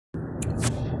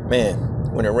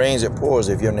Man, when it rains, it pours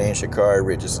if your name's SHACARRI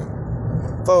Richardson.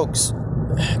 Folks,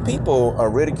 people are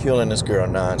ridiculing this girl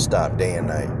nonstop, day and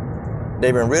night.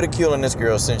 They've been ridiculing this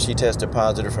girl since she tested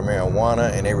positive for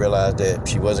marijuana and they realized that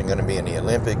she wasn't going to be in the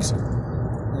Olympics.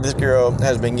 This girl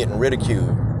has been getting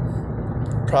ridiculed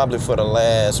probably for the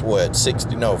last,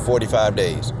 45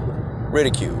 days.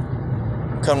 Ridiculed.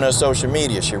 Come to her social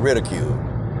media, she ridiculed.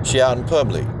 She out in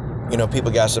public.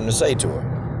 People got something to say to her.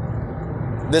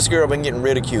 This girl been getting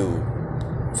ridiculed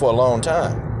for a long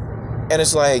time. And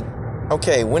it's like,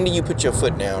 okay, when do you put your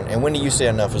foot down and when do you say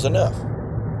enough is enough?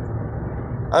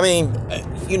 I mean,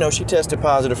 she tested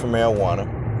positive for marijuana.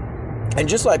 And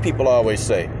just like people always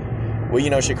say, well,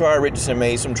 SHACARRI Richardson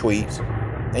made some tweets.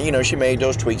 And, she made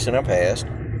those tweets in her past.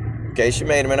 Okay, she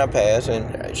made them in her past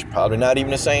and she's probably not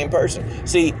even the same person.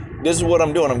 See, this is what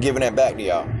I'm doing. I'm giving that back to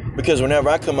y'all. Because whenever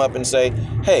I come up and say,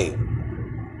 hey,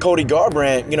 Cody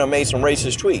Garbrandt, made some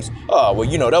racist tweets. Oh,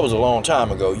 well, that was a long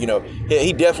time ago.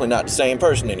 He definitely not the same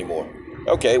person anymore.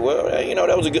 Okay, well,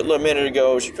 that was a good little minute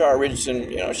ago. SHACARRI Richardson,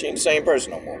 she ain't the same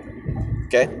person no more.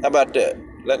 Okay, how about that?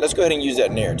 Let's go ahead and use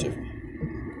that narrative.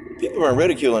 People have been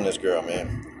ridiculing this girl,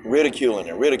 man. Ridiculing.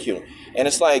 And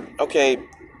it's like, okay,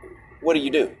 what do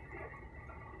you do?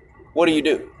 What do you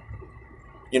do?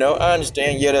 I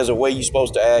understand, yeah, there's a way you're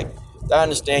supposed to act. I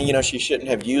understand, she shouldn't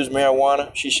have used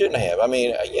marijuana. She shouldn't have. I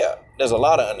mean, yeah, there's a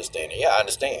lot of understanding. Yeah, I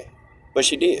understand. But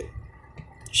she did.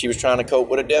 She was trying to cope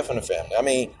with a death in the family. I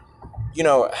mean,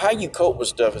 how you cope with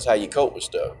stuff is how you cope with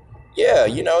stuff. Yeah,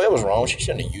 it was wrong. She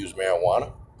shouldn't have used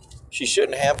marijuana. She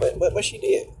shouldn't have, but she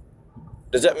did.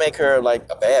 Does that make her like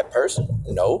a bad person?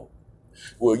 No.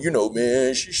 Well,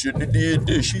 man, she shouldn't have did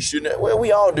this. She shouldn't have. Well,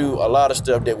 we all do a lot of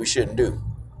stuff that we shouldn't do.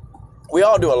 We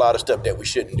all do a lot of stuff that we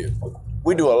shouldn't do.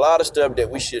 We do a lot of stuff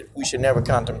that we should never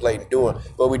contemplate doing,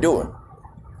 but we do it.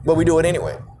 But we do it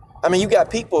anyway. I mean, you got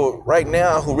people right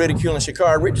now who ridiculing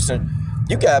SHACARRI Richardson.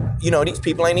 You got, these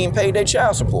people ain't even paid their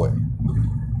child support.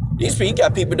 You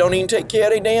got people don't even take care of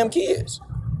their damn kids.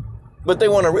 But they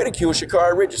want to ridicule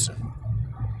SHACARRI Richardson.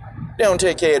 They don't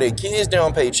take care of their kids. They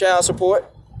don't pay child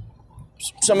support.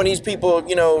 Some of these people,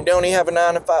 they don't even have a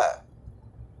 9 to 5.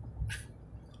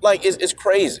 Like, it's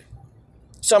crazy.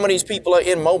 Some of these people are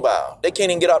immobile. They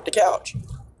can't even get off the couch.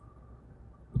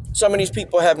 Some of these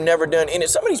people have never done any.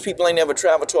 Some of these people ain't never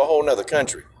traveled to a whole nother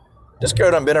country. This girl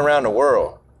done been around the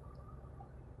world.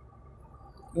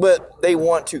 But they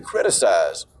want to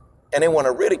criticize and they want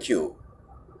to ridicule.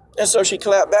 And so she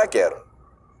clapped back at them.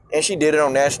 And she did it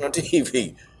on national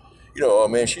TV. Oh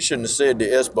man, she shouldn't have said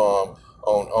the S-bomb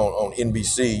on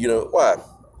NBC. Why?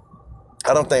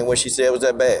 I don't think what she said was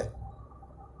that bad.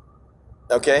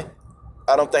 Okay?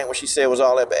 I don't think what she said was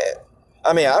all that bad.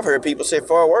 I mean, I've heard people say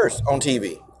far worse on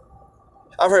TV.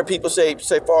 I've heard people say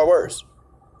far worse.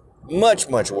 Much,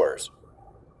 much worse.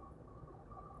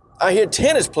 I hear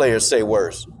tennis players say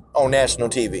worse on national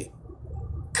TV.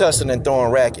 Cussing and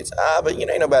throwing rackets. But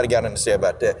ain't nobody got nothing to say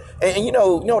about that. And you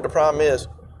know what the problem is?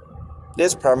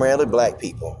 There's primarily black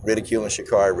people ridiculing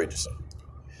SHACARRI Richardson.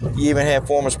 You even had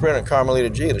former sprinter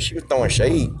Carmelita Jeter. She was throwing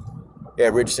shade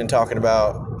at Richardson, talking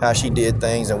about how she did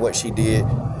things and what she did.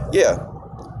 Yeah,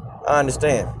 I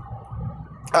understand.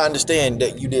 I understand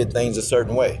that you did things a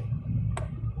certain way.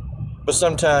 But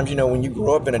sometimes, when you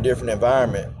grow up in a different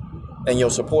environment and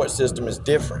your support system is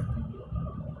different.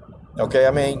 Okay,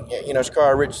 I mean,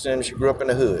 SHACARRI Richardson, she grew up in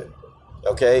the hood.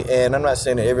 Okay, and I'm not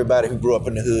saying that everybody who grew up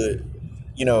in the hood,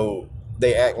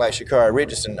 they act like SHACARRI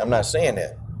Richardson. I'm not saying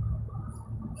that.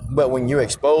 But when you're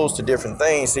exposed to different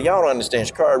things, see, y'all don't understand,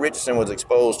 SHACARRI Richardson was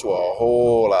exposed to a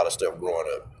whole lot of stuff growing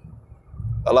up.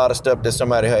 A lot of stuff that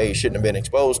somebody her age shouldn't have been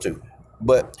exposed to.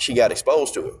 But she got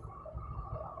exposed to it.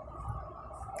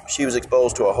 She was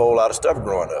exposed to a whole lot of stuff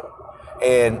growing up.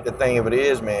 And the thing of it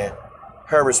is, man,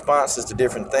 her responses to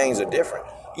different things are different.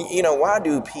 Why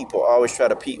do people always try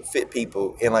to fit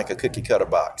people in like a cookie cutter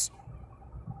box?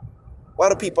 Why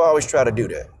do people always try to do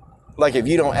that? Like, if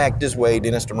you don't act this way,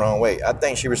 then it's the wrong way. I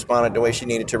think she responded the way she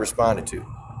needed to respond it to.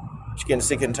 She's getting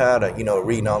sick and tired of,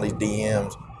 reading all these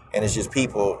DMs, and it's just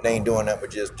people, they ain't doing nothing but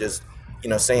just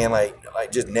saying like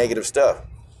just negative stuff.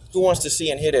 Who wants to see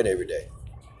and hear that every day?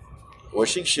 Well,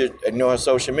 she should ignore her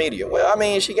social media. Well, I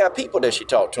mean, she got people that she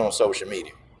talked to on social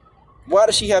media. Why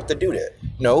does she have to do that?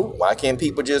 No, why can't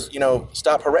people just,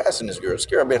 stop harassing this girl? This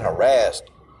girl been harassed.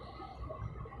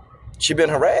 She been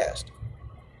harassed.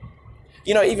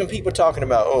 Even people talking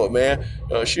about, oh man,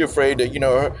 she afraid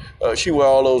that, she wear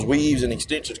all those weaves and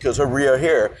extensions because her real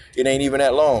hair, it ain't even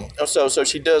that long. So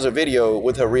she does a video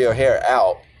with her real hair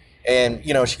out and,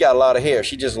 she got a lot of hair.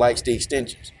 She just likes the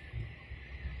extensions.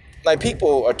 Like,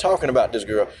 people are talking about this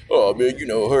girl. Oh man,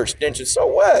 her extensions. So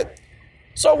what?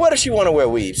 So what if she want to wear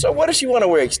weave? So what if she want to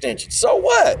wear extensions? So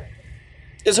what?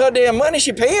 It's her damn money.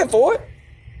 She paying for it.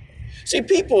 See,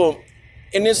 people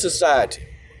in this society,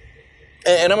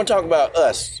 and I'm going to talk about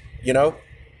us, you know,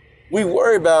 we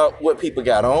worry about what people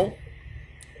got on.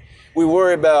 We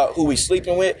worry about who we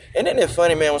sleeping with. And isn't it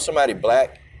funny, man, when somebody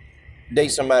black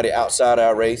dates somebody outside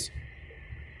our race?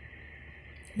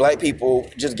 Black people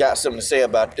just got something to say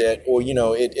about that, or, you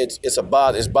know, it's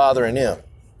bothering them.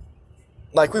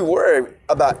 Like, we worry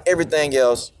about everything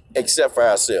else except for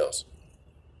ourselves.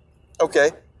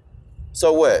 Okay,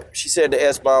 so what? She said the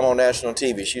S-bomb on national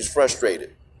TV. She's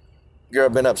frustrated. Girl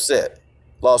been upset.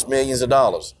 Lost millions of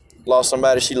dollars. Lost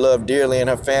somebody she loved dearly in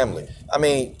her family. I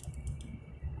mean,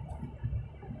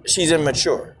 she's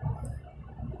immature.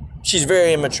 She's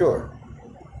very immature.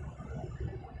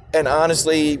 And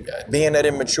honestly, being that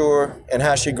immature and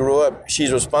how she grew up,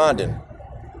 she's responding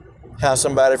how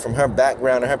somebody from her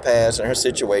background and her past and her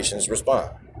situations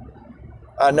respond.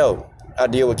 I know. I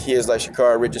deal with kids like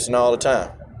SHACARRI Richardson all the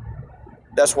time.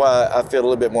 That's why I feel a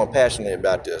little bit more passionate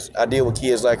about this. I deal with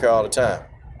kids like her all the time.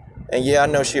 And yeah, I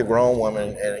know she's a grown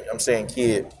woman, and I'm saying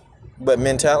kid, but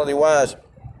mentality-wise,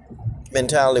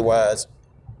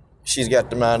 she's got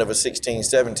the mind of a 16,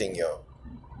 17-year-old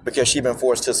because she's been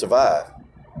forced to survive.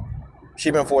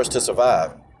 She's been forced to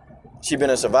survive. She's been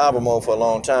in survival mode for a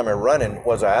long time, and running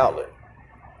was her outlet.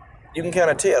 You can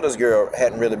kind of tell this girl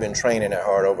hadn't really been training that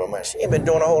hard over a month. She ain't been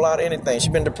doing a whole lot of anything.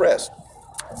 She's been depressed.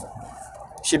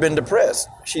 She's been depressed.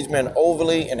 She's been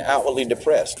overly and outwardly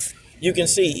depressed. You can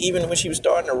see, even when she was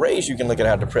starting to race, you can look at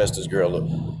how depressed this girl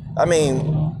looked. I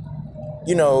mean,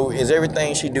 you know, is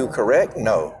everything she do correct?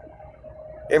 No.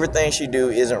 Everything she do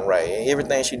isn't right.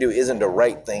 Everything she do isn't the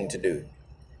right thing to do.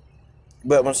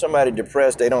 But when somebody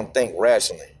depressed, they don't think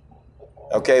rationally.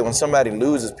 Okay, when somebody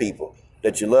loses people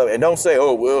that you love, and don't say,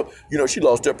 oh, well, you know, she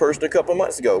lost that person a couple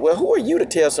months ago. Well, who are you to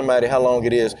tell somebody how long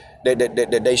it is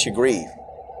that they should grieve?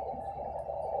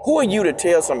 Who are you to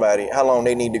tell somebody how long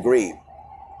they need to grieve?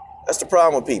 That's the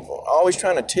problem with people. Always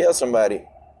trying to tell somebody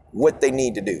what they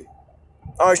need to do.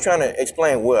 Always trying to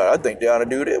explain, well, I think they ought to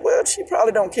do this. Well, she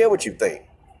probably don't care what you think.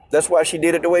 That's why she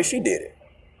did it the way she did it.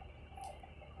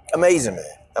 Amazing, man.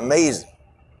 Amazing.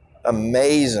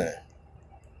 Amazing.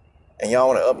 And y'all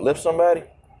want to uplift somebody?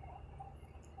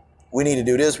 We need to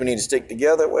do this. We need to stick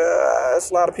together. Well,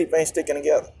 that's a lot of people ain't sticking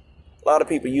together. A lot of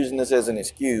people using this as an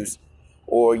excuse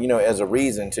or, you know, as a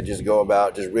reason to just go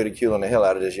about just ridiculing the hell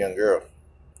out of this young girl.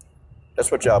 That's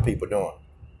what y'all people doing.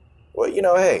 Well, you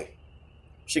know, hey,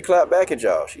 she clapped back at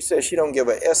y'all. She said she don't give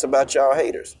a S about y'all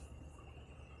haters.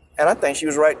 And I think she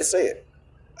was right to say it.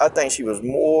 I think she was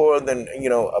more than, you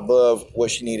know, above what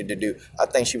she needed to do. I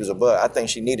think she was above. I think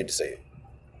she needed to say it.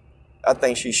 I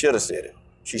think she should have said it.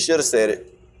 She should have said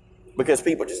it because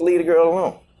people just leave the girl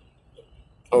alone.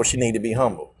 Oh, she need to be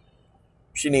humble.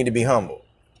 She need to be humble.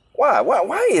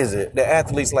 Why is it that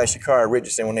athletes like SHACARRI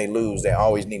Richardson, when they lose, they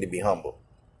always need to be humble?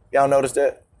 Y'all notice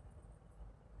that?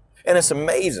 And it's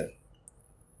amazing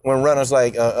when runners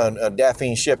like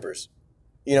Daphne Shippers,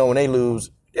 you know, when they lose,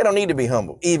 they don't need to be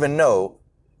humble, even though,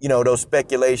 you know, those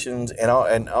speculations and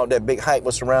all that big hype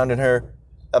was surrounding her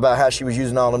about how she was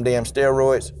using all them damn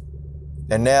steroids.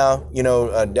 And now, you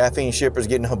know, Daphne Shippers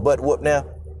getting her butt whooped now.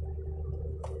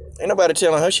 Ain't nobody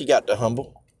telling her she got to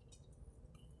humble.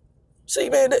 See,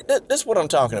 man, that's what I'm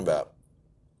talking about.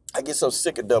 I get so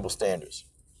sick of double standards.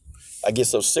 I get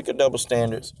so sick of double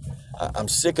standards. I'm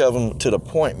sick of them to the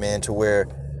point, man, to where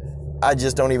I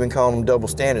just don't even call them double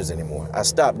standards anymore. I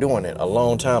stopped doing it a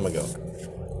long time ago.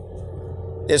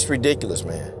 It's ridiculous,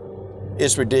 man.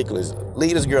 It's ridiculous.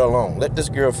 Leave this girl alone. Let this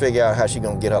girl figure out how she's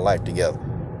going to get her life together.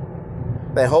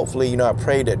 Man, hopefully, you know, I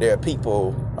pray that there are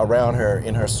people around her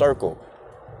in her circle.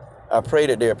 I pray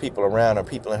that there are people around her,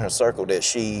 people in her circle that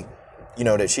she, you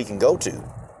know, that she can go to.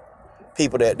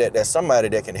 People that's somebody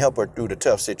that can help her through the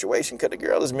tough situation, because the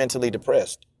girl is mentally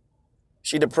depressed.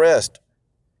 She depressed.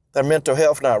 Her mental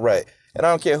health not right. And I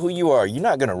don't care who you are, you're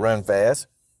not going to run fast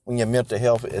when your mental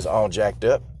health is all jacked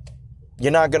up.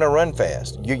 You're not going to run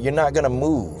fast. You're not going to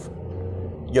move.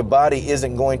 Your body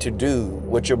isn't going to do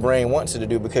what your brain wants it to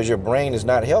do because your brain is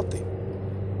not healthy.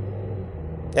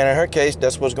 And in her case,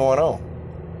 that's what's going on.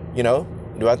 You know,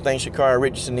 do I think SHACARRI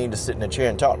Richardson needs to sit in a chair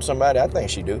and talk to somebody? I think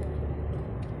she do.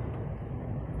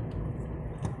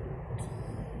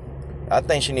 I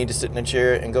think she needs to sit in a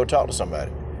chair and go talk to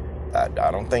somebody. I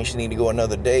don't think she needs to go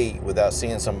another day without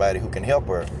seeing somebody who can help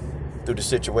her through the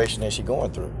situation that she's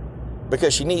going through.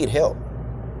 Because she needs help.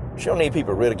 She don't need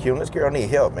people ridiculing. This girl need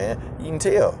help, man. You can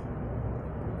tell.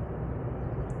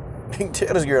 You can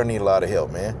tell this girl need a lot of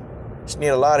help, man. She need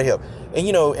a lot of help. And,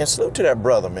 you know, and salute to that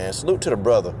brother, man. Salute to the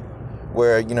brother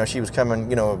where, you know, she was coming,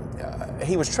 you know,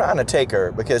 he was trying to take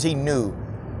her because he knew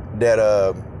that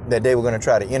that they were going to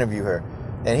try to interview her,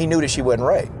 and he knew that she wasn't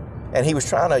right, and he was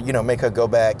trying to, you know, make her go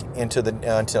back into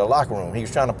the locker room. He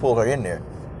was trying to pull her in there,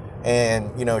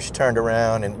 and, you know, she turned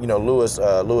around, and, you know,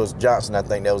 Lewis Johnson, I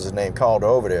think that was his name, called her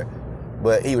over there,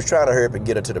 but he was trying to hurry up and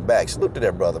get her to the back. Salute to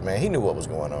that brother, man. He knew what was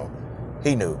going on.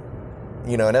 He knew,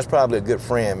 you know, and that's probably a good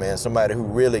friend, man. Somebody who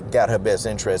really got her best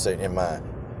interests in mind.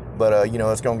 But, you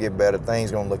know, it's going to get better.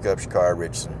 Things going to look up, SHACARRI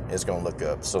Richardson. It's going to look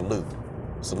up. Salute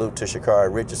to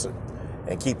SHACARRI Richardson.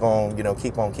 And keep on, you know,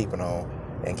 keep on keeping on.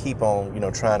 And keep on, you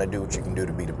know, trying to do what you can do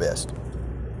to be the best.